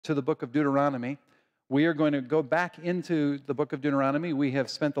to the book of Deuteronomy. We are going to go back into the book of Deuteronomy. We have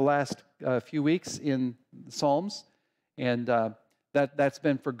spent the last few weeks in Psalms, and that's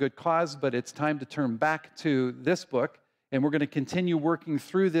been for good cause, but it's time to turn back to this book, and we're going to continue working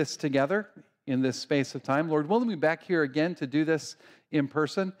through this together in this space of time. Lord willing, we'll be back here again to do this in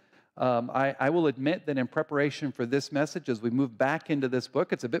person. I will admit that in preparation for this message, as we move back into this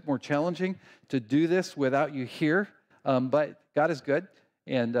book, it's a bit more challenging to do this without you here, but God is good,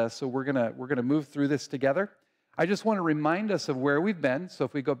 and so we're gonna move through this together. I just want to remind us of where we've been. So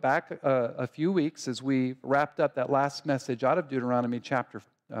if we go back a few weeks, as we wrapped up that last message out of Deuteronomy chapter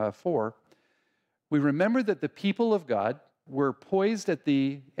 4, we remember that the people of God were poised at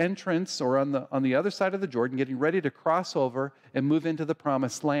the entrance or on the other side of the Jordan, getting ready to cross over and move into the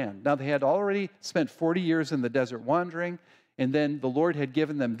promised land. Now, they had already spent 40 years in the desert wandering, and then the Lord had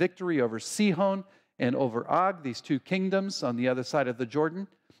given them victory over Sihon and over Og, these two kingdoms on the other side of the Jordan.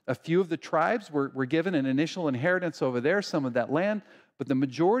 A few of the tribes were given an initial inheritance over there, some of that land, but the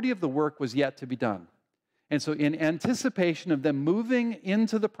majority of the work was yet to be done. And so in anticipation of them moving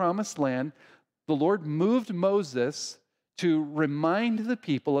into the promised land, the Lord moved Moses to remind the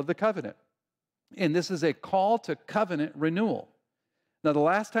people of the covenant. And this is a call to covenant renewal. Now, the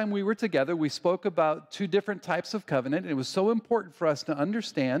last time we were together, we spoke about two different types of covenant, and it was so important for us to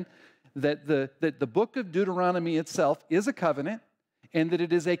understand that the book of Deuteronomy itself is a covenant, and that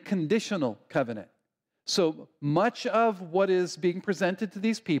it is a conditional covenant. So much of what is being presented to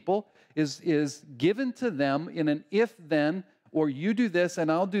these people is given to them in an if-then, or you do this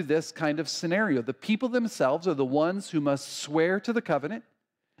and I'll do this kind of scenario. The people themselves are the ones who must swear to the covenant.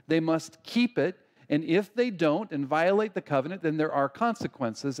 They must keep it, and if they don't and violate the covenant, then there are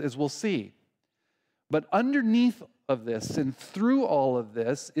consequences, as we'll see. But underneath of this and through all of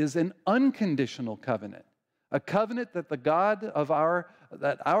this is an unconditional covenant. A covenant that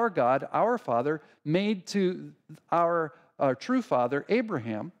our God, our Father, made to our true father,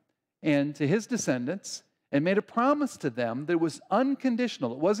 Abraham, and to his descendants, and made a promise to them that was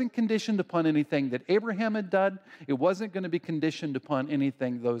unconditional. It wasn't conditioned upon anything that Abraham had done. It wasn't going to be conditioned upon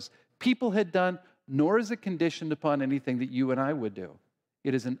anything those people had done, nor is it conditioned upon anything that you and I would do.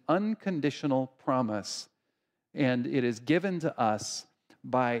 It is an unconditional promise, and it is given to us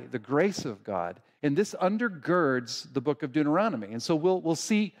by the grace of God. And this undergirds the book of Deuteronomy. And so we'll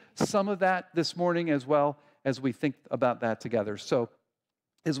see some of that this morning as well as we think about that together. So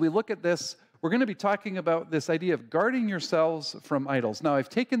as we look at this, we're going to be talking about this idea of guarding yourselves from idols. Now, I've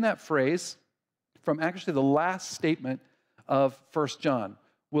taken that phrase from actually the last statement of 1 John.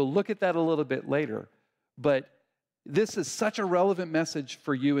 We'll look at that a little bit later. But this is such a relevant message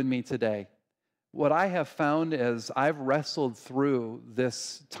for you and me today. What I have found as I've wrestled through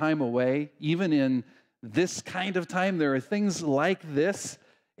this time away, even in this kind of time, there are things like this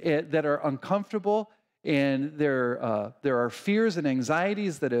that are uncomfortable, and there are fears and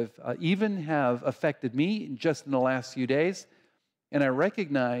anxieties that have affected me just in the last few days. And I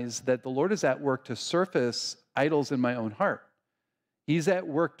recognize that the Lord is at work to surface idols in my own heart. He's at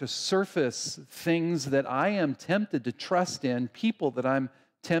work to surface things that I am tempted to trust in, people that I'm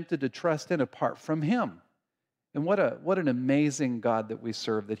tempted to trust in apart from Him. And what an amazing God that we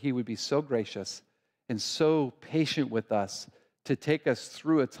serve, that He would be so gracious and so patient with us to take us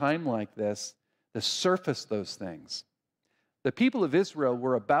through a time like this, to surface those things. The people of Israel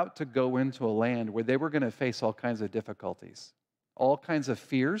were about to go into a land where they were going to face all kinds of difficulties, all kinds of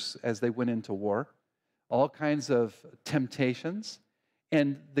fears as they went into war, all kinds of temptations.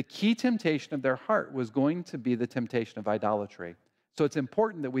 And the key temptation of their heart was going to be the temptation of idolatry. So it's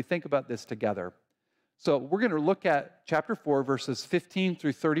important that we think about this together. So we're going to look at chapter 4, verses 15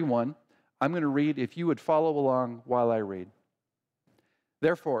 through 31. I'm going to read, if you would follow along while I read.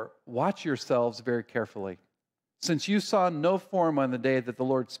 Therefore, watch yourselves very carefully, since you saw no form on the day that the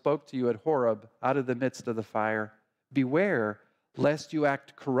Lord spoke to you at Horeb out of the midst of the fire. Beware lest you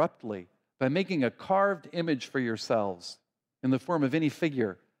act corruptly by making a carved image for yourselves in the form of any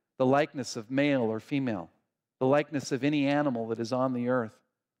figure, the likeness of male or female, the likeness of any animal that is on the earth,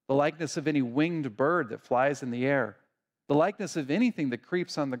 the likeness of any winged bird that flies in the air, the likeness of anything that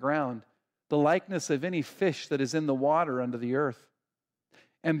creeps on the ground, the likeness of any fish that is in the water under the earth.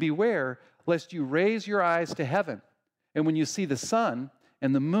 And beware lest you raise your eyes to heaven, and when you see the sun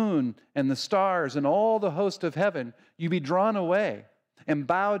and the moon and the stars and all the host of heaven, you be drawn away and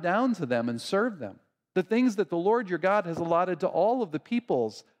bow down to them and serve them, the things that the Lord your God has allotted to all of the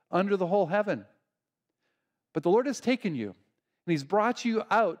peoples under the whole heaven. But the Lord has taken you, and He's brought you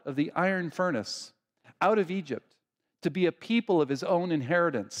out of the iron furnace, out of Egypt, to be a people of His own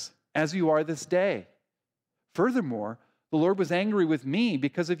inheritance, as you are this day. Furthermore, The Lord was angry with me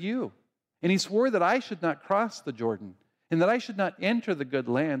because of you. And he swore that I should not cross the Jordan, and that I should not enter the good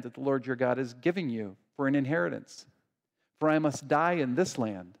land that the Lord your God is giving you for an inheritance. For I must die in this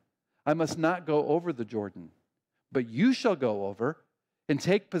land. I must not go over the Jordan. But you shall go over and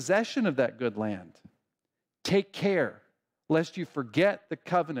take possession of that good land. Take care, lest you forget the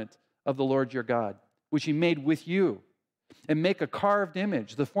covenant of the Lord your God, which he made with you, and make a carved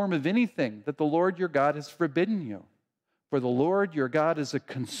image, the form of anything that the Lord your God has forbidden you. For the Lord your God is a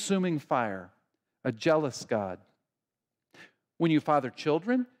consuming fire, a jealous God. When you father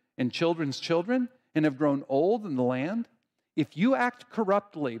children and children's children and have grown old in the land, if you act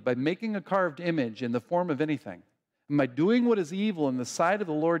corruptly by making a carved image in the form of anything, and by doing what is evil in the sight of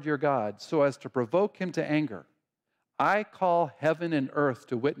the Lord your God, so as to provoke him to anger, I call heaven and earth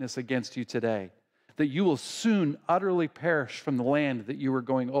to witness against you today, that you will soon utterly perish from the land that you are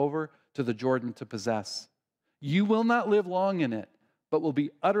going over to the Jordan to possess. You will not live long in it, but will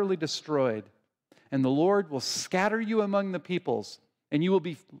be utterly destroyed. And the Lord will scatter you among the peoples, and you will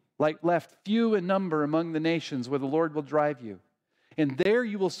be left few in number among the nations where the Lord will drive you. And there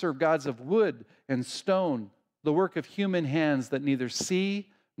you will serve gods of wood and stone, the work of human hands that neither see,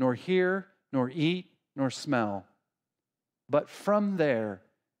 nor hear, nor eat, nor smell. But from there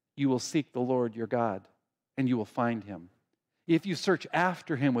you will seek the Lord your God, and you will find him, if you search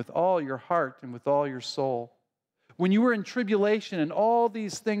after him with all your heart and with all your soul. When you are in tribulation and all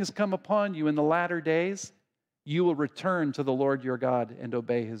these things come upon you in the latter days, you will return to the Lord your God and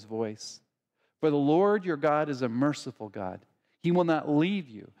obey his voice. For the Lord your God is a merciful God. He will not leave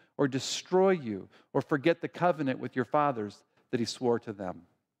you or destroy you or forget the covenant with your fathers that he swore to them.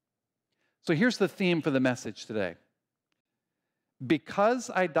 So here's the theme for the message today.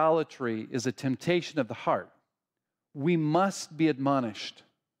 Because idolatry is a temptation of the heart, we must be admonished.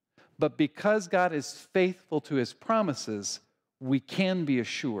 But because God is faithful to his promises, we can be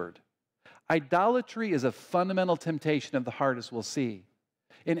assured. Idolatry is a fundamental temptation of the heart, as we'll see.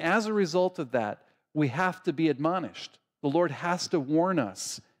 And as a result of that, we have to be admonished. The Lord has to warn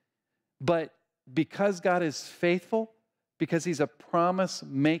us. But because God is faithful, because he's a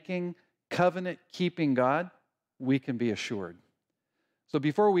promise-making, covenant-keeping God, we can be assured. So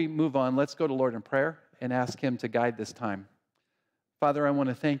before we move on, let's go to Lord in prayer and ask him to guide this time. Father, I want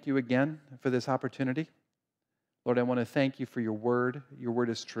to thank you again for this opportunity. Lord, I want to thank you for your word. Your word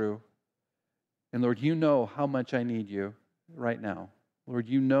is true. And Lord, you know how much I need you right now. Lord,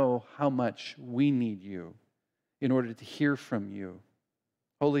 you know how much we need you in order to hear from you.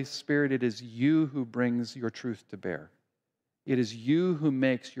 Holy Spirit, it is you who brings your truth to bear. It is you who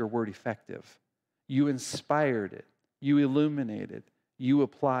makes your word effective. You inspired it. You illuminate it. You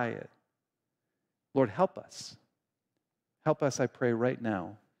apply it. Lord, help us. Help us, I pray, right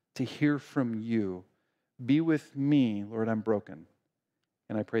now to hear from you. Be with me, Lord, I'm broken.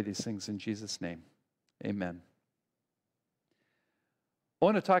 And I pray these things in Jesus' name. Amen. I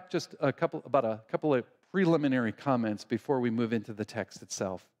want to talk just about a couple of preliminary comments before we move into the text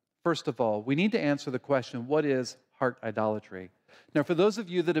itself. First of all, we need to answer the question, what is heart idolatry? Now, for those of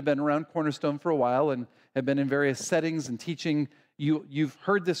you that have been around Cornerstone for a while and have been in various settings and teaching, you've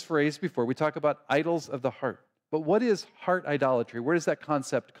heard this phrase before. We talk about idols of the heart. But what is heart idolatry? Where does that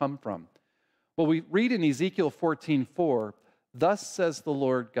concept come from? Well, we read in Ezekiel 14:4, "Thus says the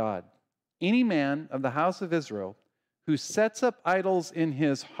Lord God, any man of the house of Israel who sets up idols in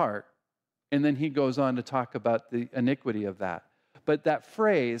his heart," and then he goes on to talk about the iniquity of that. But that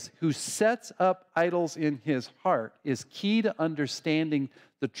phrase, "who sets up idols in his heart," is key to understanding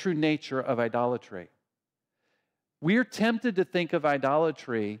the true nature of idolatry. We're tempted to think of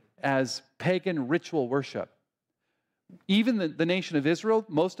idolatry as pagan ritual worship. Even the nation of Israel,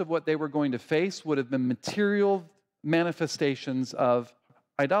 most of what they were going to face would have been material manifestations of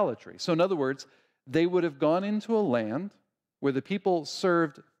idolatry. So in other words, they would have gone into a land where the people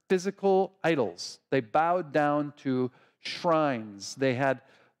served physical idols. They bowed down to shrines. They had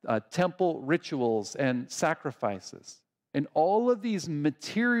temple rituals and sacrifices. And all of these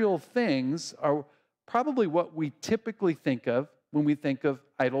material things are probably what we typically think of when we think of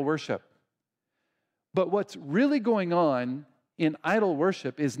idol worship. But what's really going on in idol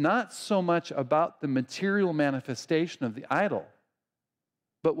worship is not so much about the material manifestation of the idol,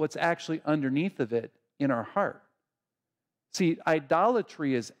 but what's actually underneath of it in our heart. See,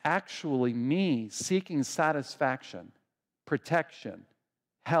 idolatry is actually me seeking satisfaction, protection,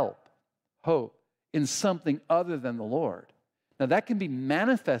 help, hope in something other than the Lord. Now, that can be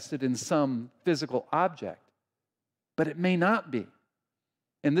manifested in some physical object, but it may not be.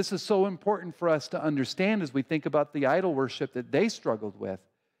 And this is so important for us to understand as we think about the idol worship that they struggled with,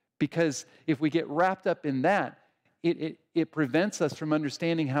 because if we get wrapped up in that, it prevents us from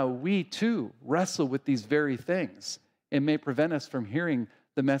understanding how we too wrestle with these very things. It may prevent us from hearing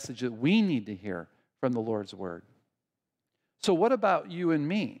the message that we need to hear from the Lord's word. So what about you and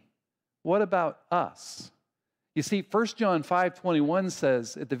me? What about us? You see, 1 John 5:21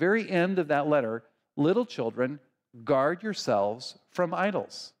 says at the very end of that letter, little children, guard yourselves from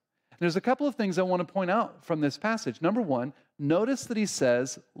idols. And there's a couple of things I want to point out from this passage. Number one, notice that he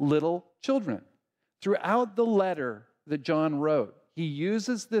says little children. Throughout the letter that John wrote, he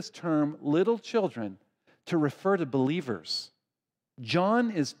uses this term little children to refer to believers. John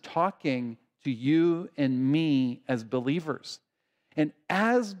is talking to you and me as believers. And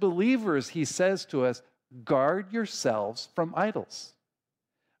as believers, he says to us, guard yourselves from idols.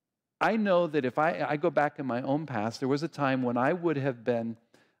 I know that if I go back in my own past, there was a time when I would have been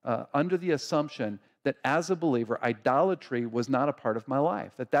under the assumption that as a believer, idolatry was not a part of my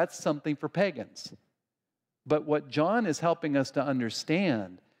life, that that's something for pagans. But what John is helping us to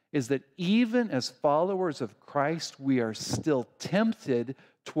understand is that even as followers of Christ, we are still tempted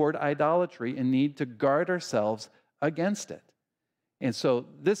toward idolatry and need to guard ourselves against it. And so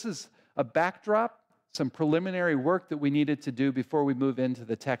this is a backdrop, some preliminary work that we needed to do before we move into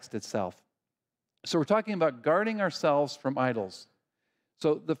the text itself. So we're talking about guarding ourselves from idols.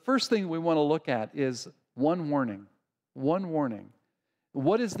 So the first thing we want to look at is one warning. One warning.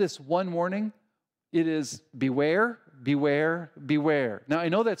 What is this one warning? It is beware, beware, beware. Now, I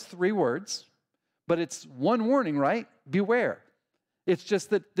know that's 3 words, but it's one warning, right? Beware. It's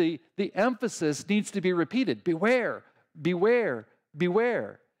just that the emphasis needs to be repeated. Beware, beware,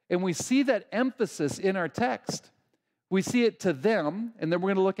 beware. And we see that emphasis in our text. We see it to them, and then we're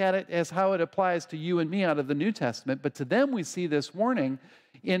going to look at it as how it applies to you and me out of the New Testament. But to them, we see this warning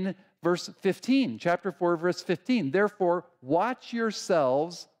in verse 15, chapter 4, verse 15. Therefore, watch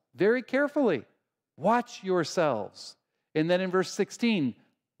yourselves very carefully. Watch yourselves. And then in verse 16,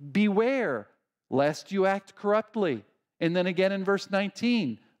 beware lest you act corruptly. And then again in verse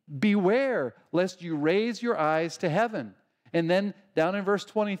 19, beware lest you raise your eyes to heaven. And then down in verse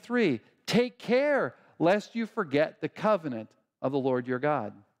 23, take care lest you forget the covenant of the Lord your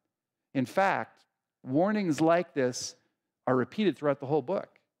God. In fact, warnings like this are repeated throughout the whole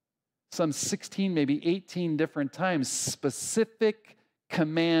book. Some 16, maybe 18 different times, specific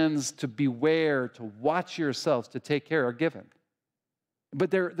commands to beware, to watch yourselves, to take care are given.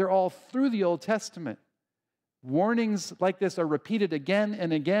 But they're all through the Old Testament. Warnings like this are repeated again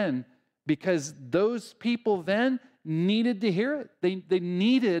and again because those people then needed to hear it. They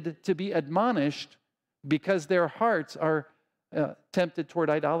needed to be admonished because their hearts are tempted toward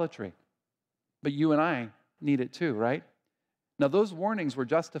idolatry. But you and I need it too, right? Now, those warnings were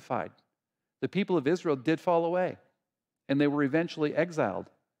justified. The people of Israel did fall away, and they were eventually exiled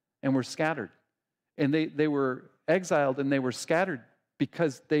and were scattered. And they were exiled and they were scattered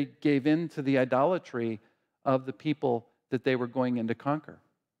because they gave in to the idolatry of the people that they were going in to conquer.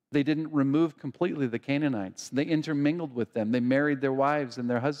 They didn't remove completely the Canaanites. They intermingled with them. They married their wives and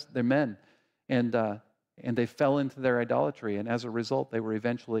their men, and they fell into their idolatry. And as a result, they were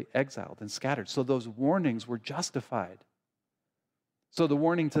eventually exiled and scattered. So those warnings were justified. So the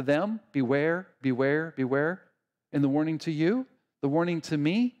warning to them, beware, beware, beware. And the warning to you, the warning to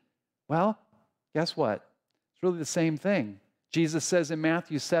me, well, guess what? It's really the same thing. Jesus says in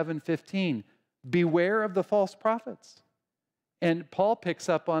Matthew 7:15, beware of the false prophets. And Paul picks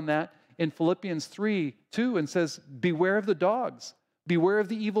up on that in Philippians 3:2 and says, beware of the dogs, beware of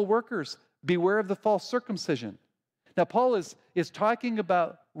the evil workers, beware of the false circumcision. Now, Paul is talking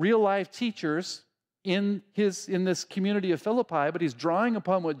about real-life teachers in this community of Philippi, but he's drawing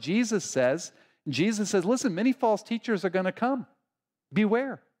upon what Jesus says. Jesus says, listen, many false teachers are going to come.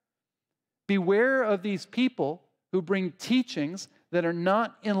 Beware. Beware of these people who bring teachings that are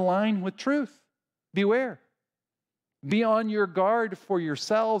not in line with truth. Beware. Be on your guard for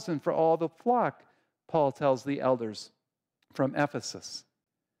yourselves and for all the flock, Paul tells the elders from Ephesus.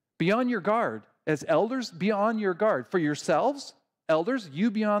 Be on your guard. As elders, be on your guard. For yourselves, elders, you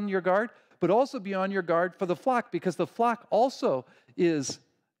be on your guard, but also be on your guard for the flock, because the flock also is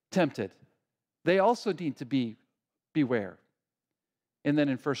tempted. They also need to beware. And then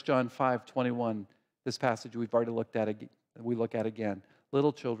in 1 John 5:21, this passage we've already looked at, we look at again.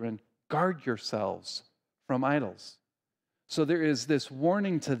 Little children, guard yourselves from idols. So there is this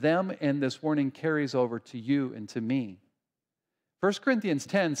warning to them, and this warning carries over to you and to me. 1 Corinthians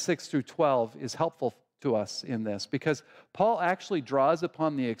 10:6-12 is helpful to us in this, because Paul actually draws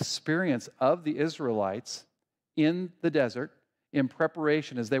upon the experience of the Israelites in the desert in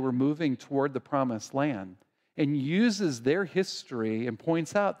preparation as they were moving toward the promised land, and uses their history and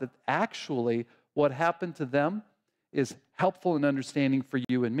points out that actually what happened to them is helpful in understanding for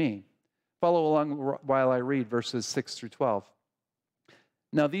you and me. Follow along while I read verses 6 through 12.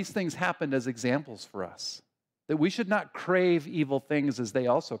 Now, these things happened as examples for us, that we should not crave evil things as they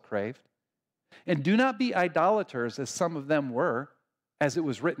also craved. And do not be idolaters as some of them were. As it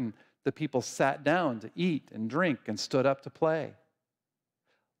was written, the people sat down to eat and drink and stood up to play.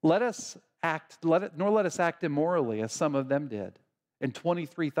 Nor let us act immorally as some of them did, and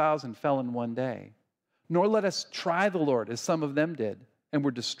 23,000 fell in one day. Nor let us try the Lord as some of them did, and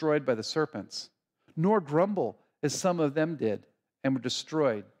were destroyed by the serpents. Nor grumble as some of them did, and were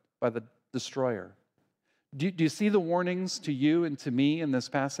destroyed by the destroyer. Do you see the warnings to you and to me in this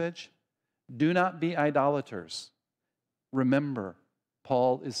passage? Do not be idolaters. Remember,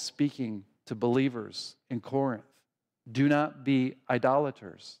 Paul is speaking to believers in Corinth. Do not be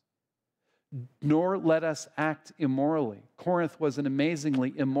idolaters. Nor let us act immorally. Corinth was an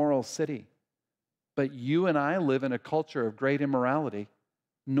amazingly immoral city. But you and I live in a culture of great immorality.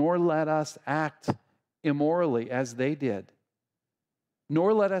 Nor let us act immorally as they did.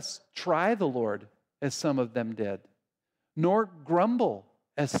 Nor let us try the Lord as some of them did. Nor grumble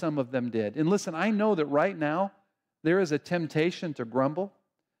as some of them did. And listen, I know that right now there is a temptation to grumble.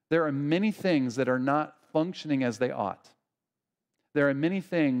 There are many things that are not functioning as they ought. There are many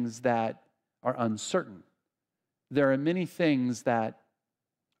things that are uncertain. There are many things that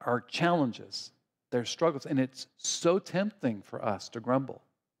are challenges. There are struggles. And it's so tempting for us to grumble.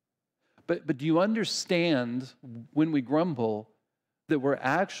 But do you understand when we grumble that we're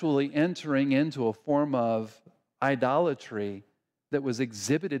actually entering into a form of idolatry that was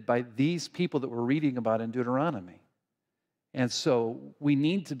exhibited by these people that we're reading about in Deuteronomy? And so we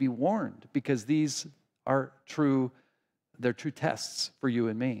need to be warned because these are they're true tests for you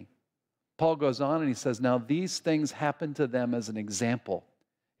and me. Paul goes on and he says, now these things happened to them as an example,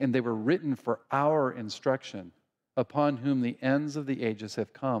 and they were written for our instruction, upon whom the ends of the ages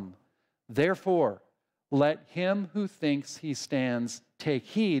have come. Therefore, let him who thinks he stands take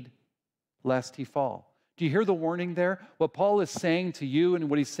heed lest he fall. Do you hear the warning there? What Paul is saying to you and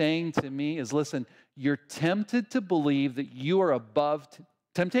what he's saying to me is, listen, you're tempted to believe that you are above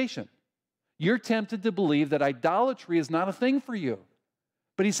temptation. You're tempted to believe that idolatry is not a thing for you.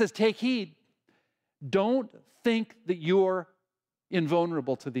 But he says, take heed. Don't think that you're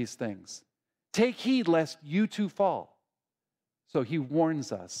invulnerable to these things. Take heed lest you too fall. So he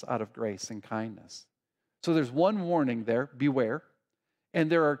warns us out of grace and kindness. So there's one warning there, beware. And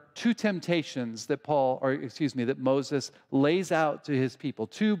there are two temptations that that Moses lays out to his people.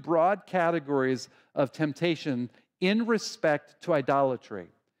 Two broad categories of temptation in respect to idolatry.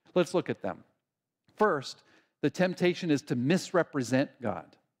 Let's look at them. First, the temptation is to misrepresent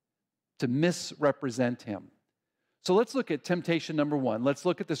God, to misrepresent him. So let's look at temptation number one. Let's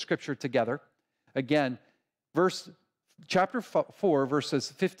look at the scripture together. Again, chapter 4,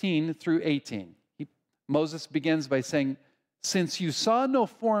 verses 15 through 18. Moses begins by saying, since you saw no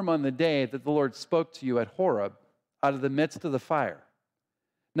form on the day that the Lord spoke to you at Horeb out of the midst of the fire.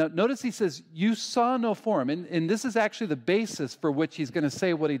 Now, notice he says, you saw no form. And this is actually the basis for which he's going to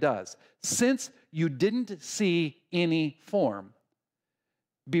say what he does. Since you didn't see any form,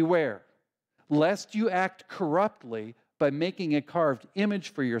 beware, lest you act corruptly by making a carved image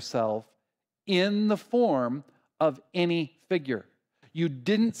for yourself in the form of any figure. You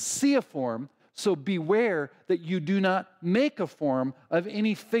didn't see a form, so beware that you do not make a form of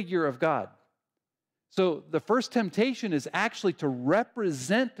any figure of God. So the first temptation is actually to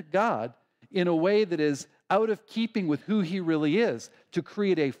represent God in a way that is out of keeping with who he really is, to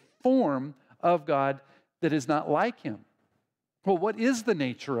create a form of God that is not like him. Well, what is the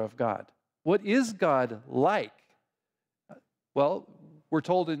nature of God? What is God like? Well, we're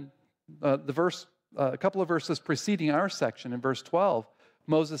told in a couple of verses preceding our section, in verse 12,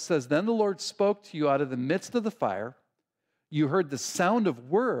 Moses says, then the Lord spoke to you out of the midst of the fire. You heard the sound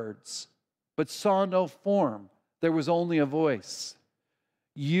of words, but saw no form. There was only a voice.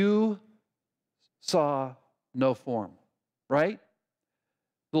 You saw no form, right?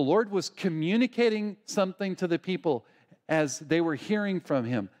 The Lord was communicating something to the people as they were hearing from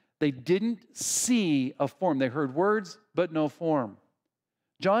him. They didn't see a form. They heard words, but no form.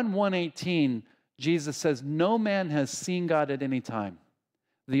 John 1:18, Jesus says, no man has seen God at any time.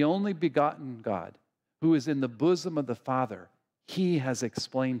 The only begotten God, who is in the bosom of the Father, he has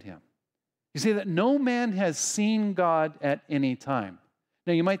explained him. You see that no man has seen God at any time.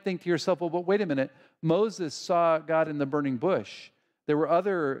 Now you might think to yourself, well, but wait a minute. Moses saw God in the burning bush. There were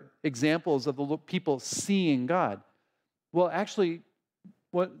other examples of the people seeing God. Well, actually,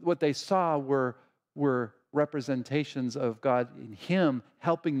 what they saw were representations of God in him,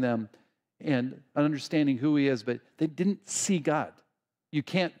 helping them and understanding who he is, but they didn't see God. You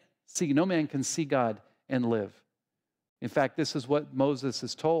can't see, no man can see God and live. In fact, this is what Moses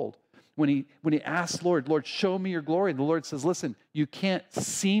is told. When he asks Lord, show me your glory, the Lord says, listen, you can't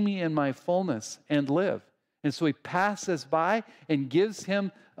see me in my fullness and live. And so he passes by and gives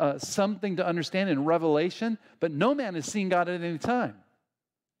him something to understand in revelation, but no man has seen God at any time.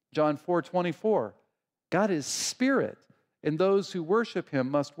 John 4:24, God is spirit, and those who worship him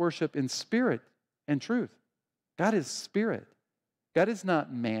must worship in spirit and truth. God is spirit. God is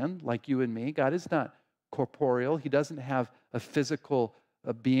not man like you and me. God is not corporeal. He doesn't have a physical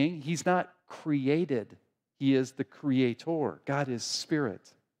being. He's not created. He is the creator. God is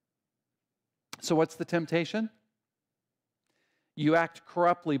spirit. So what's the temptation? You act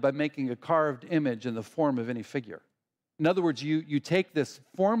corruptly by making a carved image in the form of any figure. In other words, you take this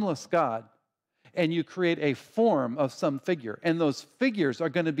formless God and you create a form of some figure. And those figures are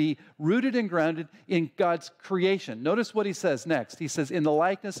going to be rooted and grounded in God's creation. Notice what he says next. He says, in the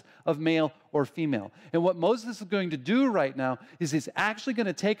likeness of male or female. And what Moses is going to do right now is he's actually going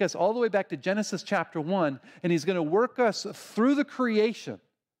to take us all the way back to Genesis chapter 1, and he's going to work us through the creation.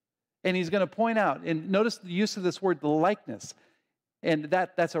 And he's going to point out, and notice the use of this word, the likeness. And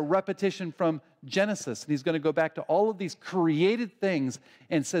that's a repetition from Genesis. And he's going to go back to all of these created things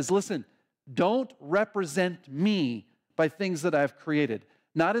and says, listen, don't represent me by things that I've created.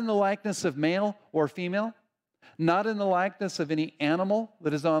 Not in the likeness of male or female. Not in the likeness of any animal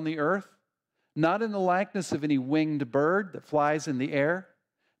that is on the earth. Not in the likeness of any winged bird that flies in the air.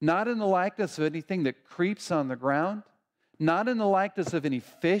 Not in the likeness of anything that creeps on the ground. Not in the likeness of any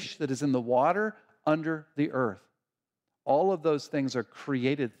fish that is in the water under the earth. All of those things are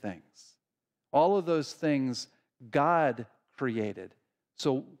created things. All of those things God created.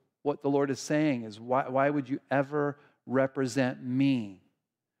 So what the Lord is saying is, why would you ever represent me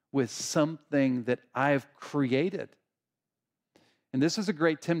with something that I've created? And this is a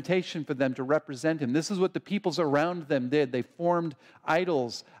great temptation for them to represent him. This is what the peoples around them did. They formed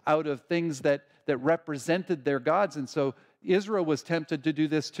idols out of things that represented their gods. And so Israel was tempted to do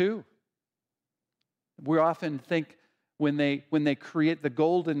this too. We often think when they create the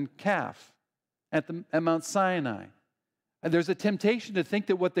golden calf at Mount Sinai, and there's a temptation to think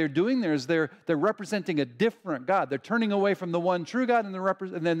that what they're doing there is they're representing a different God. They're turning away from the one true God and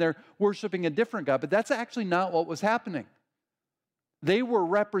then they're worshiping a different God. But that's actually not what was happening. They were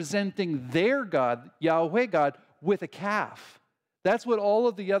representing their God, Yahweh God, with a calf. That's what all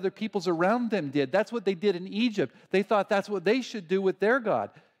of the other peoples around them did. That's what they did in Egypt. They thought that's what they should do with their God.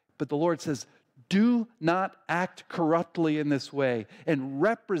 But the Lord says, do not act corruptly in this way and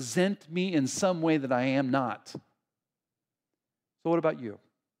represent me in some way that I am not. So what about you?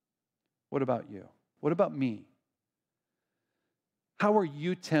 What about you? What about me? How are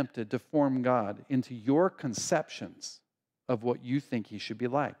you tempted to form God into your conceptions of what you think he should be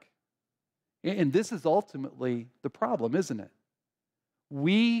like? And this is ultimately the problem, isn't it?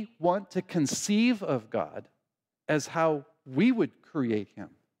 We want to conceive of God as how we would create him.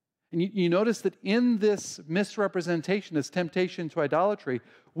 And you notice that in this misrepresentation, this temptation to idolatry,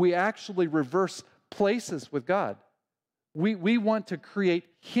 we actually reverse places with God. We want to create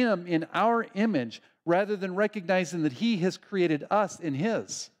him in our image rather than recognizing that he has created us in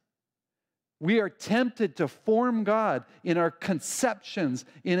his. We are tempted to form God in our conceptions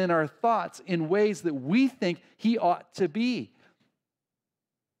and in our thoughts in ways that we think he ought to be.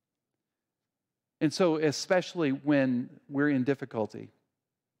 And so, especially when we're in difficulty,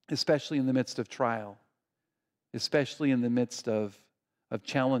 especially in the midst of trial, especially in the midst of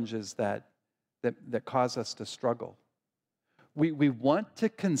challenges that cause us to struggle, we want to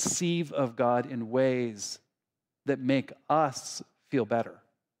conceive of God in ways that make us feel better,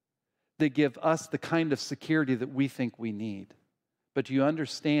 that give us the kind of security that we think we need. But do you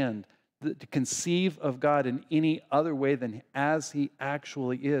understand that to conceive of God in any other way than as he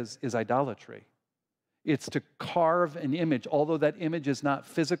actually is idolatry? It's to carve an image. Although that image is not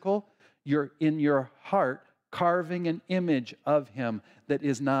physical, you're in your heart carving an image of him that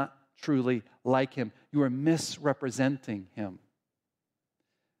is not truly like him. You are misrepresenting him.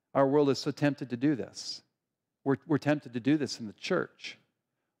 Our world is so tempted to do this. We're tempted to do this in the church.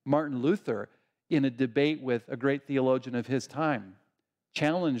 Martin Luther, in a debate with a great theologian of his time,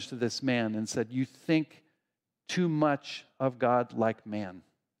 challenged this man and said, you think too much of God like man.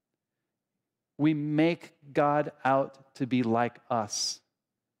 We make God out to be like us.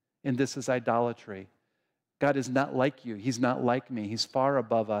 And this is idolatry. God is not like you. He's not like me. He's far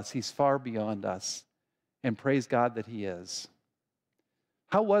above us. He's far beyond us. And praise God that he is.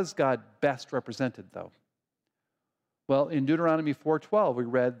 How was God best represented, though? Well, in Deuteronomy 4:12, we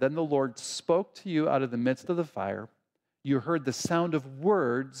read, "Then the Lord spoke to you out of the midst of the fire. You heard the sound of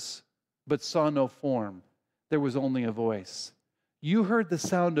words, but saw no form. There was only a voice." You heard the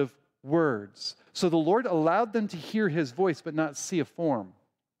sound of words. So the Lord allowed them to hear his voice, but not see a form.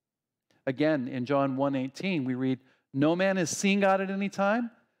 Again, in John 1:18, we read, "No man has seen God at any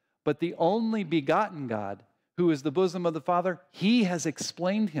time, but the only begotten God, who is the bosom of the Father, he has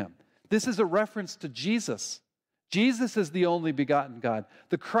explained him." This is a reference to Jesus. Jesus is the only begotten God,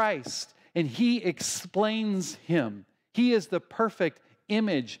 the Christ, and he explains him. He is the perfect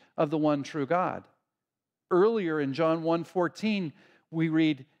image of the one true God. Earlier in John 1:14, we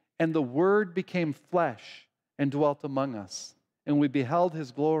read, "And the Word became flesh and dwelt among us, and we beheld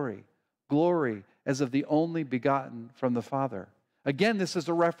his glory, glory as of the only begotten from the Father." Again, this is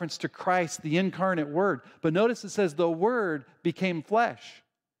a reference to Christ, the incarnate Word. But notice it says, "The Word became flesh."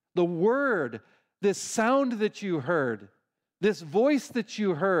 The Word, this sound that you heard, this voice that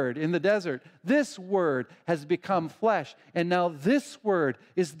you heard in the desert, this Word has become flesh. And now this Word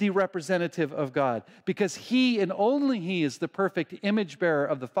is the representative of God, because he and only he is the perfect image bearer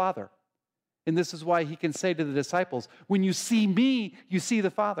of the Father. And this is why he can say to the disciples, "When you see me, you see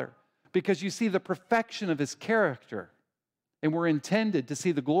the Father," because you see the perfection of his character. And we're intended to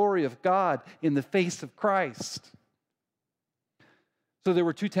see the glory of God in the face of Christ. So there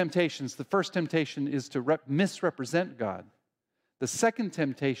were two temptations. The first temptation is to misrepresent God. The second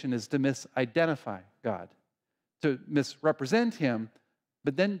temptation is to misidentify God, to misrepresent him,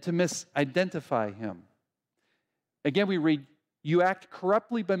 but then to misidentify him. Again, we read, "You act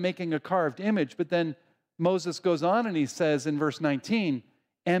corruptly by making a carved image," but then Moses goes on and he says in verse 19,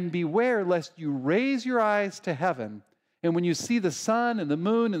 "And beware lest you raise your eyes to heaven, and when you see the sun and the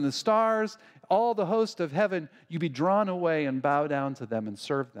moon and the stars, all the host of heaven, you be drawn away and bow down to them and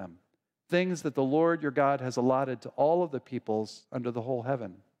serve them. Things that the Lord your God has allotted to all of the peoples under the whole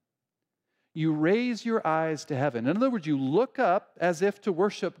heaven." You raise your eyes to heaven. In other words, you look up as if to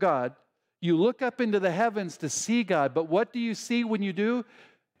worship God. You look up into the heavens to see God. But what do you see when you do?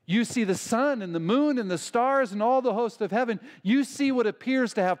 You see the sun and the moon and the stars and all the host of heaven. You see what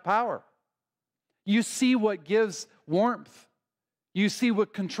appears to have power. You see what gives warmth. You see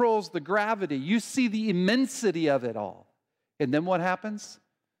what controls the gravity. You see the immensity of it all. And then what happens?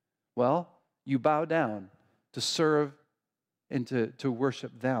 Well, you bow down to serve and to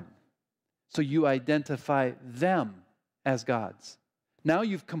worship them. So you identify them as gods. Now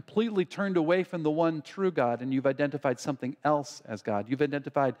you've completely turned away from the one true God, and you've identified something else as God. You've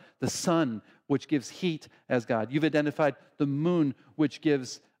identified the sun, which gives heat, as God. You've identified the moon, which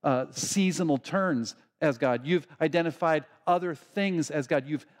gives seasonal turns, as God. You've identified other things as God.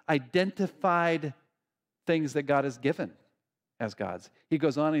 You've identified things that God has given as gods. He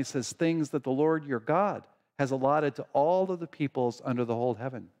goes on and he says, "Things that the Lord your God has allotted to all of the peoples under the whole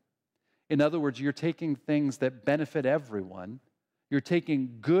heaven." In other words, you're taking things that benefit everyone. You're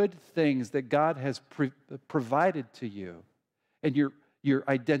taking good things that God has provided to you, and you're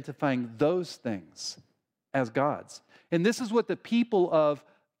identifying those things as gods. And this is what the people of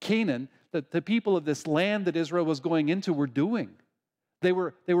Canaan, the people of this land that Israel was going into, were doing. They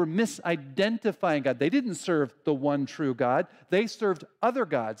were misidentifying God. They didn't serve the one true God. They served other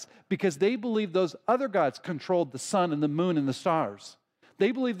gods because they believed those other gods controlled the sun and the moon and the stars.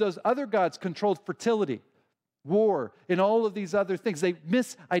 They believed those other gods controlled fertility, war, and all of these other things. They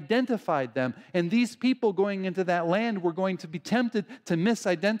misidentified them. And these people going into that land were going to be tempted to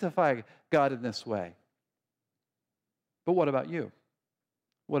misidentify God in this way. But what about you?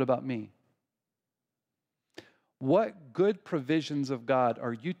 What about me? What good provisions of God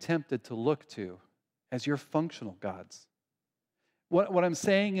are you tempted to look to as your functional gods? What I'm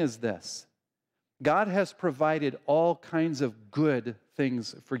saying is this. God has provided all kinds of good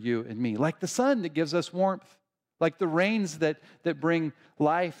things for you and me, like the sun that gives us warmth, like the rains that bring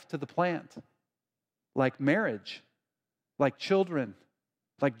life to the plant, like marriage, like children,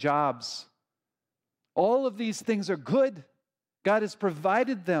 like jobs. All of these things are good. God has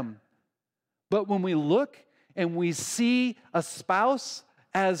provided them. But when we look and we see a spouse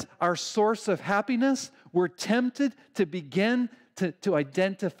as our source of happiness, we're tempted to begin to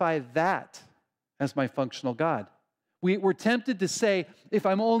identify that as my functional God. We're tempted to say, if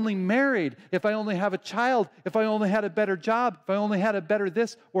I'm only married, if I only have a child, if I only had a better job, if I only had a better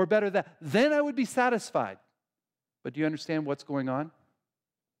this or better that, then I would be satisfied. But do you understand what's going on?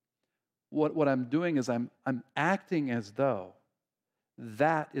 What I'm doing is I'm acting as though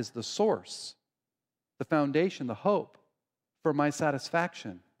that is the source, the foundation, the hope for my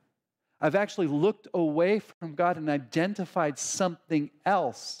satisfaction. I've actually looked away from God and identified something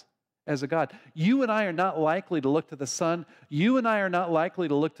else as a god. You and I are not likely to look to the sun. You and I are not likely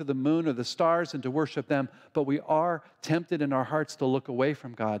to look to the moon or the stars and to worship them, but we are tempted in our hearts to look away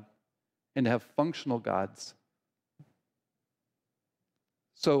from God and to have functional gods.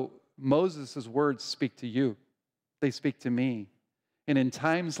 So Moses' words speak to you. They speak to me. And in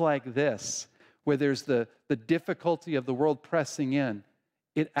times like this, where there's the difficulty of the world pressing in,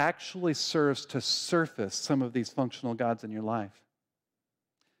 it actually serves to surface some of these functional gods in your life.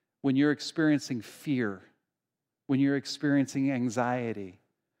 When you're experiencing fear, when you're experiencing anxiety,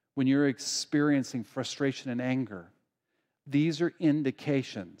 when you're experiencing frustration and anger, these are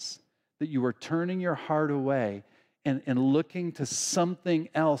indications that you are turning your heart away and looking to something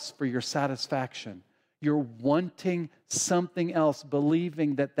else for your satisfaction. You're wanting something else,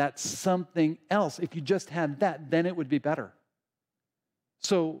 believing that that's something else. If you just had that, then it would be better.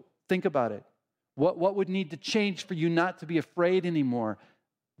 So think about it. What would need to change for you not to be afraid anymore?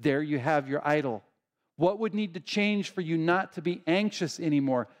 There you have your idol. What would need to change for you not to be anxious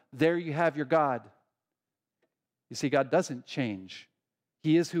anymore? There you have your God. You see, God doesn't change.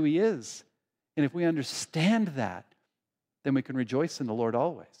 He is who He is. And if we understand that, then we can rejoice in the Lord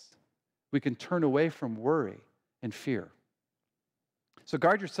always. We can turn away from worry and fear. So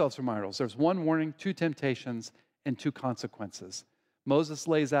guard yourselves from idols. There's one warning, two temptations, and two consequences. Moses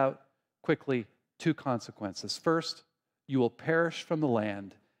lays out quickly two consequences. First, you will perish from the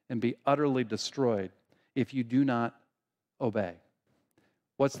land and be utterly destroyed if you do not obey.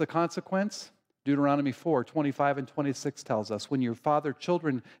 What's the consequence? Deuteronomy 4:25 and 26 tells us, when you father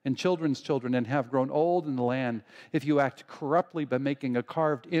children and children's children and have grown old in the land, if you act corruptly by making a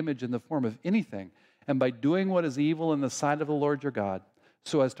carved image in the form of anything, and by doing what is evil in the sight of the Lord your God,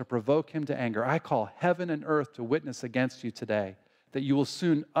 so as to provoke Him to anger, I call heaven and earth to witness against you today, that you will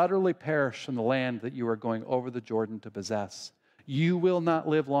soon utterly perish from the land that you are going over the Jordan to possess. You will not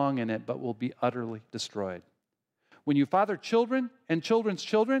live long in it, but will be utterly destroyed. When you father children and children's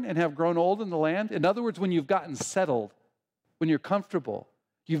children and have grown old in the land, in other words, when you've gotten settled, when you're comfortable,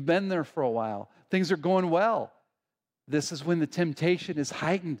 you've been there for a while, things are going well, this is when the temptation is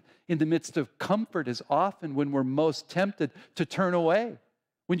heightened. In the midst of comfort is often when we're most tempted to turn away.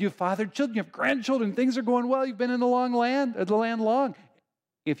 When you've fathered children, you have grandchildren, things are going well, you've been in the land long.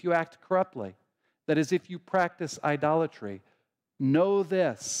 If you act corruptly, that is, if you practice idolatry, know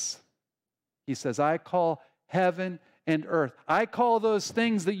this. He says, I call heaven and earth. I call those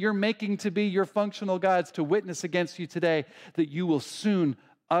things that you're making to be your functional gods to witness against you today, that you will soon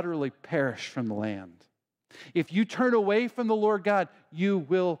utterly perish from the land. If you turn away from the Lord God, you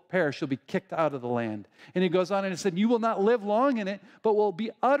will perish. You'll be kicked out of the land. And he goes on and he said, you will not live long in it, but will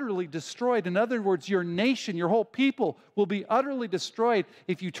be utterly destroyed. In other words, your nation, your whole people will be utterly destroyed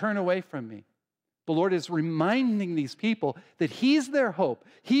if you turn away from me. The Lord is reminding these people that He's their hope,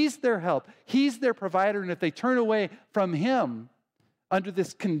 He's their help, He's their provider, and if they turn away from Him under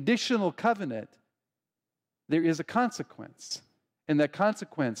this conditional covenant, there is a consequence, and that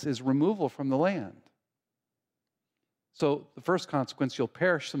consequence is removal from the land. So the first consequence, you'll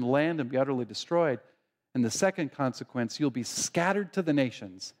perish from the land and be utterly destroyed, and the second consequence, you'll be scattered to the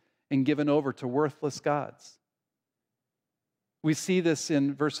nations and given over to worthless gods. We see this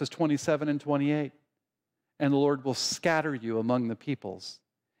in verses 27 and 28. And the Lord will scatter you among the peoples,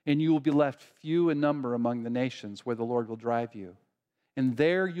 and you will be left few in number among the nations where the Lord will drive you. And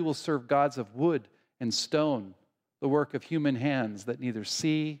there you will serve gods of wood and stone, the work of human hands that neither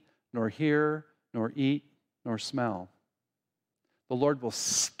see, nor hear, nor eat, nor smell. The Lord will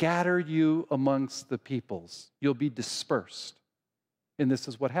scatter you amongst the peoples. You'll be dispersed. And this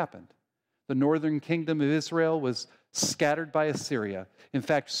is what happened. The northern kingdom of Israel was scattered by Assyria. In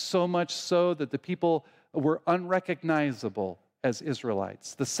fact, so much so that the people were unrecognizable as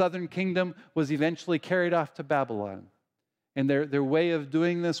Israelites. The southern kingdom was eventually carried off to Babylon. And their way of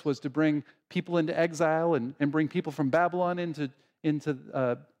doing this was to bring people into exile and bring people from Babylon into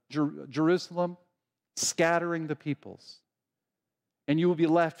Jerusalem, scattering the peoples. And you will be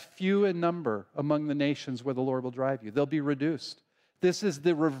left few in number among the nations where the Lord will drive you. They'll be reduced. This is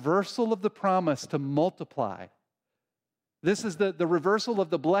the reversal of the promise to multiply. This is the reversal of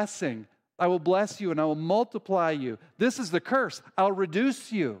the blessing. I will bless you and I will multiply you. This is the curse. I'll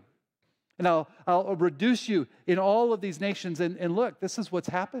reduce you. And I'll reduce you in all of these nations. And look, this is what's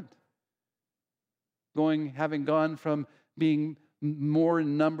happened. Having gone from being more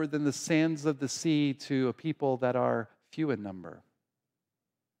in number than the sands of the sea to a people that are few in number.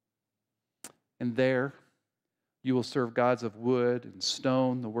 And there you will serve gods of wood and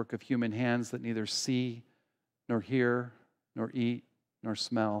stone, the work of human hands that neither see, nor hear, nor eat, nor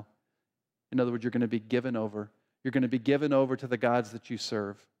smell. In other words, you're going to be given over. You're going to be given over to the gods that you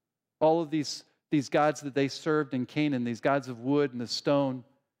serve. All of these gods that they served in Canaan, these gods of wood and the stone,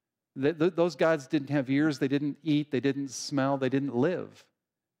 those gods didn't have ears, they didn't eat, they didn't smell, they didn't live.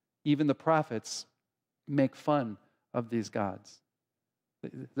 Even the prophets make fun of these gods.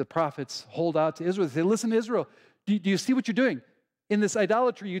 The prophets hold out to Israel. They say, listen, Israel, do you see what you're doing? In this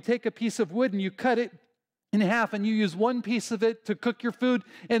idolatry, you take a piece of wood and you cut it in half and you use one piece of it to cook your food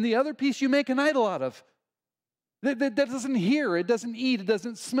and the other piece you make an idol out of. That doesn't hear, it doesn't eat, it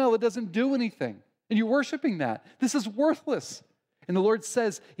doesn't smell, it doesn't do anything. And you're worshiping that. This is worthless. And the Lord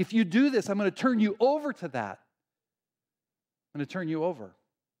says, if you do this, I'm going to turn you over to that. I'm going to turn you over.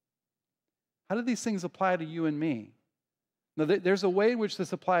 How do these things apply to you and me? Now, there's a way in which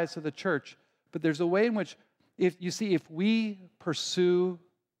this applies to the church, but there's a way in which, if we pursue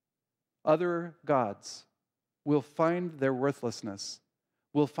other gods, we'll find their worthlessness.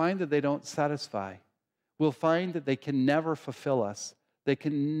 We'll find that they don't satisfy. We'll find that they can never fulfill us. They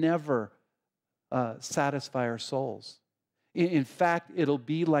can never satisfy our souls. In fact, it'll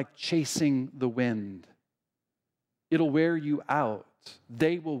be like chasing the wind. It'll wear you out.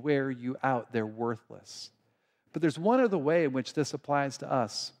 They will wear you out. They're worthless. But there's one other way in which this applies to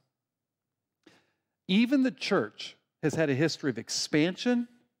us. Even the church has had a history of expansion,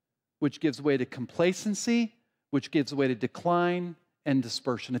 which gives way to complacency, which gives way to decline and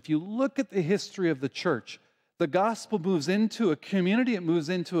dispersion. If you look at the history of the church, the gospel moves into a community, it moves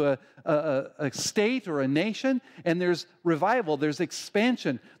into a state or a nation, and there's revival, there's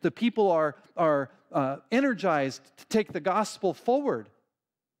expansion. The people are energized to take the gospel forward.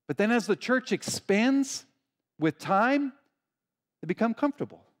 But then as the church expands with time, they become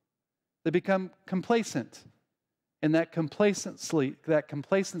comfortable. They become complacent. And that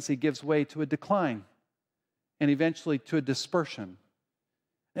complacency gives way to a decline and eventually to a dispersion.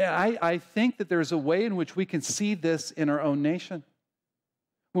 I think that there's a way in which we can see this in our own nation.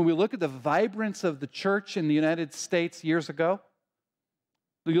 When we look at the vibrance of the church in the United States years ago,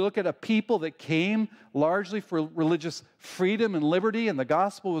 you look at a people that came largely for religious freedom and liberty, and the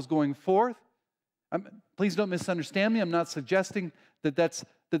gospel was going forth. Please don't misunderstand me. I'm not suggesting that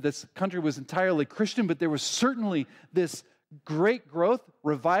this country was entirely Christian, but there was certainly this great growth,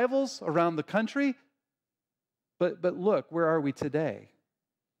 revivals around the country. But look, where are we today?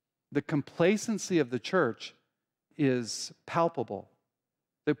 The complacency of the church is palpable.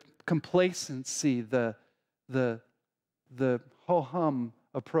 The complacency, the ho-hum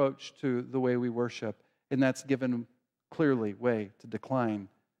approach to the way we worship, and that's given clearly way to decline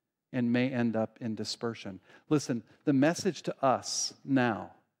and may end up in dispersion. Listen, the message to us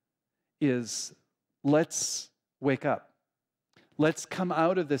now is let's wake up. Let's come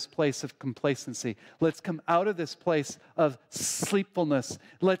out of this place of complacency. Let's come out of this place of sleepfulness.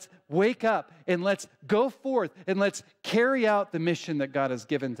 Let's wake up and let's go forth and let's carry out the mission that God has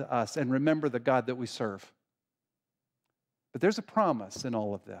given to us and remember the God that we serve. But there's a promise in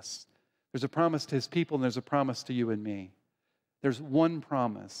all of this. There's a promise to His people and there's a promise to you and me. There's one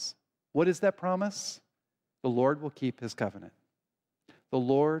promise. What is that promise? The Lord will keep His covenant. The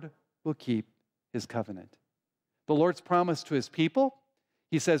Lord will keep His covenant. The Lord's promise to His people,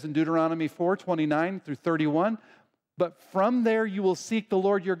 He says in Deuteronomy 4:29 through 31, but from there you will seek the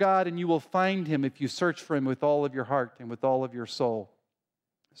Lord your God and you will find Him if you search for Him with all of your heart and with all of your soul.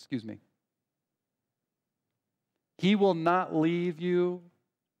 He will not leave you,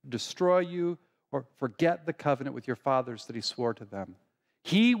 destroy you, or forget the covenant with your fathers that He swore to them.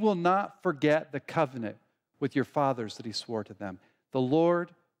 He will not forget the covenant with your fathers that He swore to them. The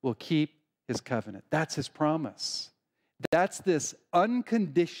Lord will keep His covenant. That's His promise. That's this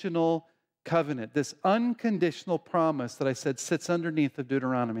unconditional covenant, this unconditional promise that I said sits underneath of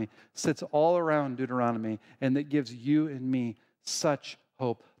Deuteronomy, sits all around Deuteronomy, and that gives you and me such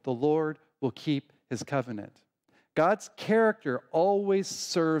hope. The Lord will keep His covenant. God's character always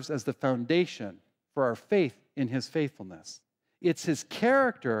serves as the foundation for our faith in His faithfulness. It's His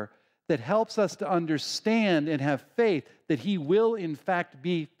character that helps us to understand and have faith that He will in fact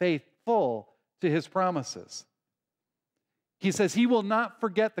be faithful to His promises. He says He will not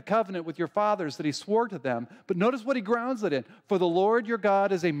forget the covenant with your fathers that He swore to them. But notice what He grounds it in. For the Lord your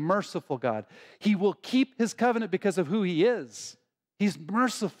God is a merciful God. He will keep His covenant because of who He is. He's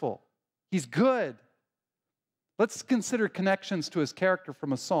merciful. He's good. Let's consider connections to His character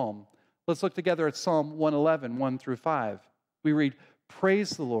from a psalm. Let's look together at Psalm 111, 1 through 5. We read,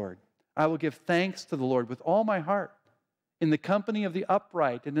 praise the Lord. I will give thanks to the Lord with all my heart, in the company of the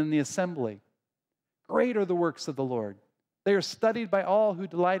upright and in the assembly. Great are the works of the Lord. They are studied by all who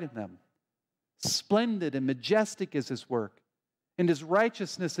delight in them. Splendid and majestic is His work, and His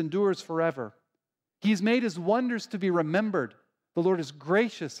righteousness endures forever. He's made His wonders to be remembered, The Lord is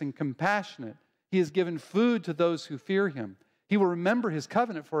gracious and compassionate. He has given food to those who fear him. He will remember his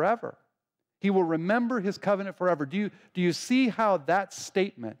covenant forever. He will remember his covenant forever. Do you see how that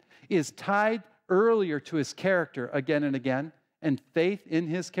statement is tied earlier to his character again and again, and faith in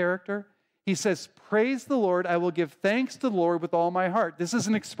his character? He says, praise the Lord, I will give thanks to the Lord with all my heart. This is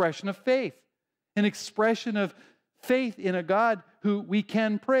an expression of faith, an expression of faith in a God who we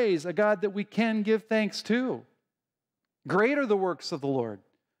can praise, a God that we can give thanks to. Great are the works of the Lord.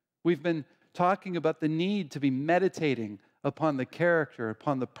 We've been talking about the need to be meditating upon the character,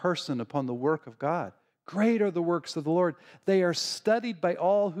 upon the person, upon the work of God. Great are the works of the Lord. They are studied by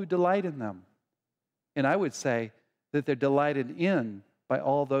all who delight in them. And I would say that they're delighted in by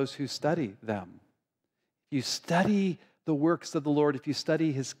all those who study them. If you study the works of the Lord, if you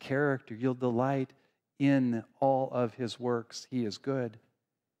study his character, you'll delight in all of his works. He is good.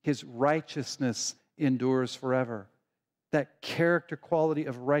 His righteousness endures forever. That character quality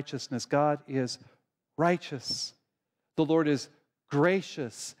of righteousness. God is righteous. The Lord is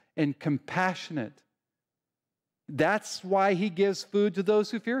gracious and compassionate. That's why he gives food to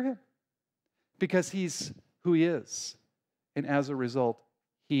those who fear him, because he's who he is. And as a result,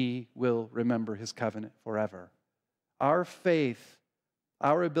 he will remember his covenant forever. Our faith,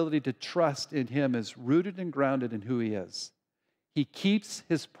 our ability to trust in him is rooted and grounded in who he is. He keeps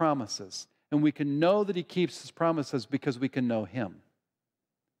his promises, and we can know that he keeps his promises because we can know him.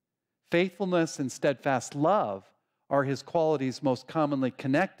 Faithfulness and steadfast love are his qualities most commonly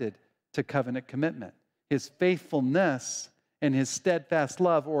connected to covenant commitment. His faithfulness and his steadfast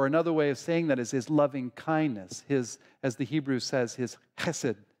love, or another way of saying that is his loving kindness, his, as the Hebrew says, his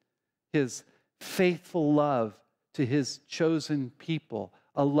chesed, his faithful love to his chosen people,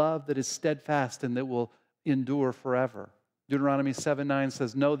 a love that is steadfast and that will endure forever. Deuteronomy 7:9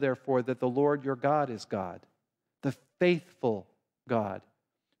 says, know therefore that the Lord your God is God, the faithful God,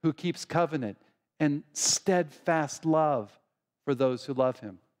 who keeps covenant and steadfast love for those who love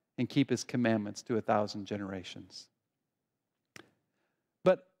him and keep his commandments to 1,000 generations.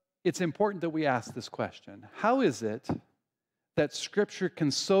 But it's important that we ask this question. How is it that Scripture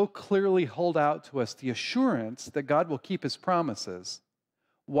can so clearly hold out to us the assurance that God will keep his promises,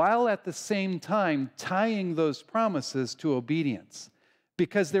 while at the same time tying those promises to obedience?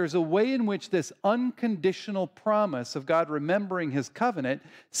 Because there's a way in which this unconditional promise of God remembering his covenant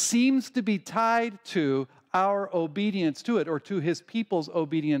seems to be tied to our obedience to it, or to his people's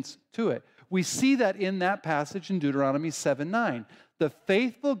obedience to it. We see that in that passage in Deuteronomy 7:9. The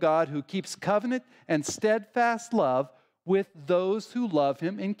faithful God who keeps covenant and steadfast love with those who love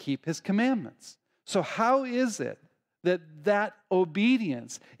him and keep his commandments. So how is it that that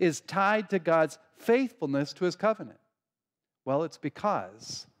obedience is tied to God's faithfulness to his covenant? Well, it's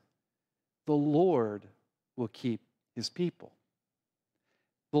because the Lord will keep his people.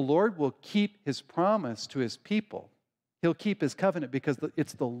 The Lord will keep his promise to his people. He'll keep his covenant because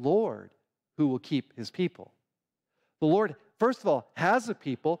it's the Lord who will keep his people. The Lord, first of all, has a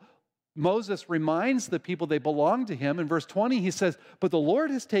people. Moses reminds the people they belong to him. In verse 20, he says, but the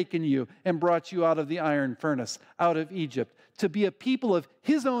Lord has taken you and brought you out of the iron furnace, out of Egypt, to be a people of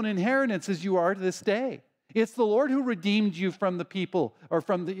his own inheritance as you are to this day. It's the Lord who redeemed you from the people, or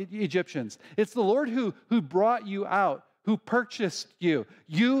from the Egyptians. It's the Lord who brought you out, who purchased you.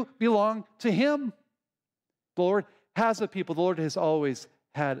 You belong to him. The Lord has a people. The Lord has always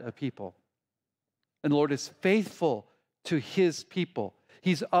had a people. And the Lord is faithful to his people.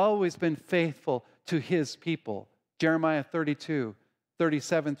 He's always been faithful to his people. Jeremiah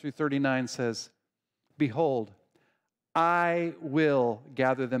 32:37 through 39 says, behold, I will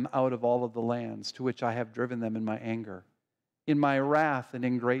gather them out of all of the lands to which I have driven them in my anger, in my wrath and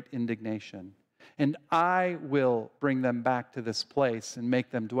in great indignation. And I will bring them back to this place and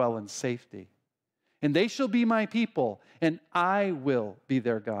make them dwell in safety. And they shall be my people, and I will be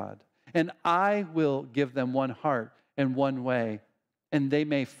their God. And I will give them one heart and one way, and they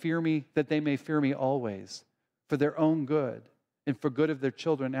may fear me, that they may fear me always, for their own good and for good of their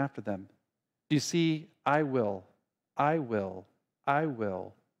children after them. Do you see? I will. I will. I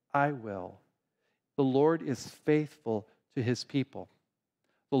will. I will. The Lord is faithful to his people.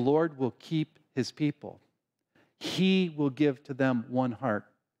 The Lord will keep his people. He will give to them one heart.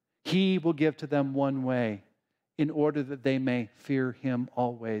 He will give to them one way, in order that they may fear him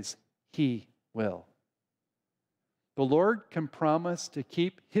always. He will. The Lord can promise to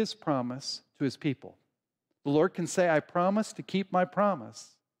keep his promise to his people. The Lord can say, I promise to keep my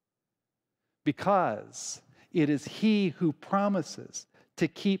promise, because it is he who promises to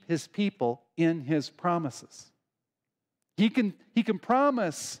keep his people in his promises. He can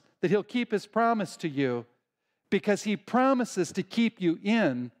promise that he'll keep his promise to you because he promises to keep you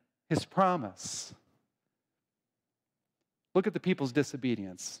in his promise. Look at the people's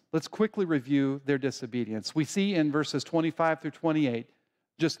disobedience. Let's quickly review their disobedience. We see in verses 25 through 28,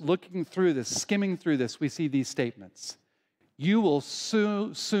 just looking through this, skimming through this, we see these statements. You will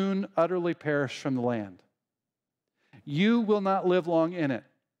soon utterly perish from the land. You will not live long in it,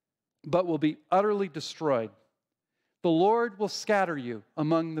 but will be utterly destroyed. The Lord will scatter you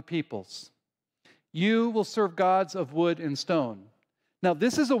among the peoples. You will serve gods of wood and stone. Now,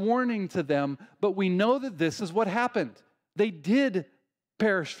 this is a warning to them, but we know that this is what happened. They did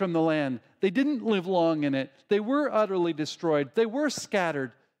perish from the land. They didn't live long in it. They were utterly destroyed. They were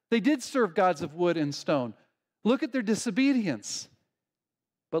scattered. They did serve gods of wood and stone. Look at their disobedience.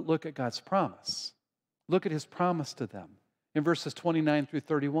 But look at God's promise. Look at his promise to them in verses 29 through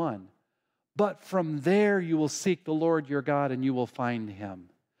 31. But from there you will seek the Lord your God and you will find him.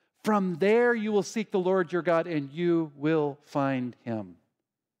 From there you will seek the Lord your God and you will find him.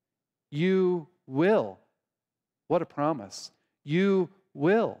 You will. What a promise. You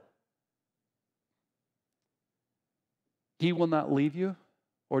will. He will not leave you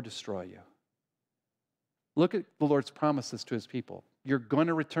or destroy you. Look at the Lord's promises to his people. You're going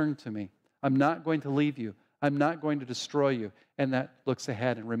to return to me. I'm not going to leave you. I'm not going to destroy you. And that looks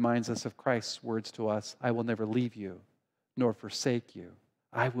ahead and reminds us of Christ's words to us. I will never leave you nor forsake you.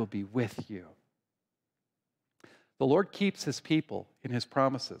 I will be with you. The Lord keeps his people in his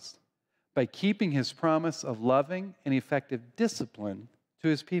promises by keeping his promise of loving and effective discipline to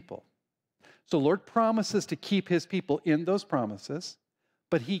his people. So the Lord promises to keep his people in those promises,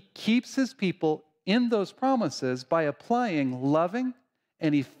 but he keeps his people in those promises by applying loving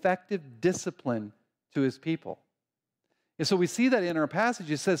and effective discipline to his people. And so we see that in our passage.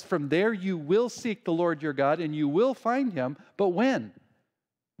 It says, from there you will seek the Lord your God and you will find him. But when?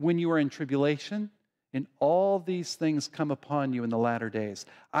 When you are in tribulation and all these things come upon you in the latter days.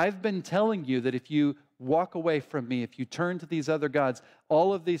 I've been telling you that if you walk away from me, if you turn to these other gods,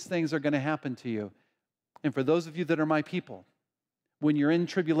 all of these things are going to happen to you. And for those of you that are my people, when you're in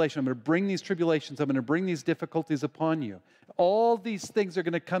tribulation, I'm going to bring these tribulations, I'm going to bring these difficulties upon you. All these things are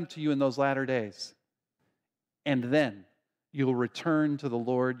going to come to you in those latter days. And then you'll return to the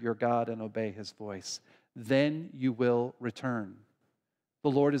Lord your God and obey his voice. Then you will return.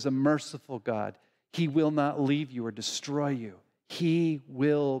 The Lord is a merciful God. He will not leave you or destroy you. He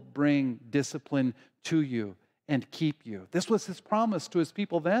will bring discipline to you and keep you. This was his promise to his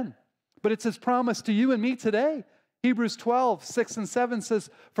people then. But it's his promise to you and me today. Hebrews 12, 6 and 7 says,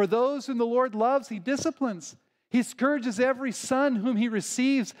 for those whom the Lord loves, he disciplines. He scourges every son whom he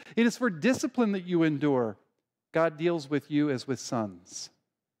receives. It is for discipline that you endure. God deals with you as with sons.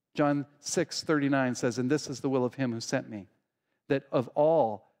 John 6:39 says, and this is the will of him who sent me, that of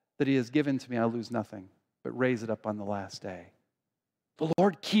all that he has given to me, I lose nothing, but raise it up on the last day. The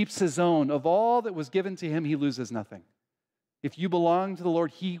Lord keeps his own. Of all that was given to him, he loses nothing. If you belong to the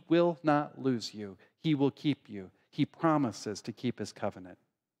Lord, he will not lose you. He will keep you. He promises to keep his covenant.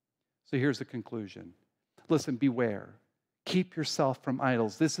 So here's the conclusion. Listen, beware. Keep yourself from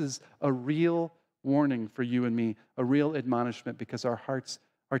idols. This is a real warning for you and me, a real admonishment, because our hearts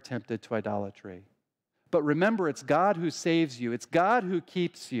are tempted to idolatry. But remember, it's God who saves you. It's God who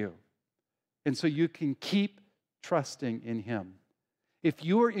keeps you. And so you can keep trusting in him. If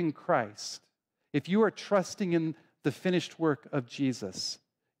you are in Christ, if you are trusting in the finished work of Jesus,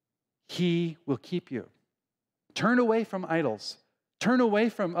 he will keep you. Turn away from idols. Turn away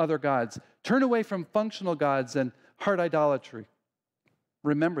from other gods. Turn away from functional gods and heart idolatry.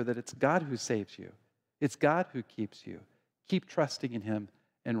 Remember that it's God who saves you. It's God who keeps you. Keep trusting in him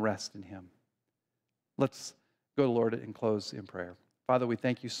and rest in him. Let's go to the Lord and close in prayer. Father, we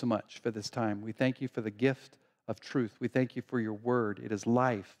thank you so much for this time. We thank you for the gift of truth. We thank you for your word. It is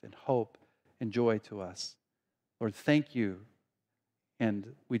life and hope and joy to us. Lord, thank you.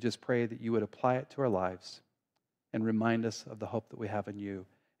 And we just pray that you would apply it to our lives and remind us of the hope that we have in you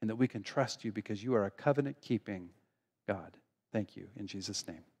and that we can trust you because you are a covenant-keeping God. Thank you. In Jesus'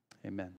 name, amen.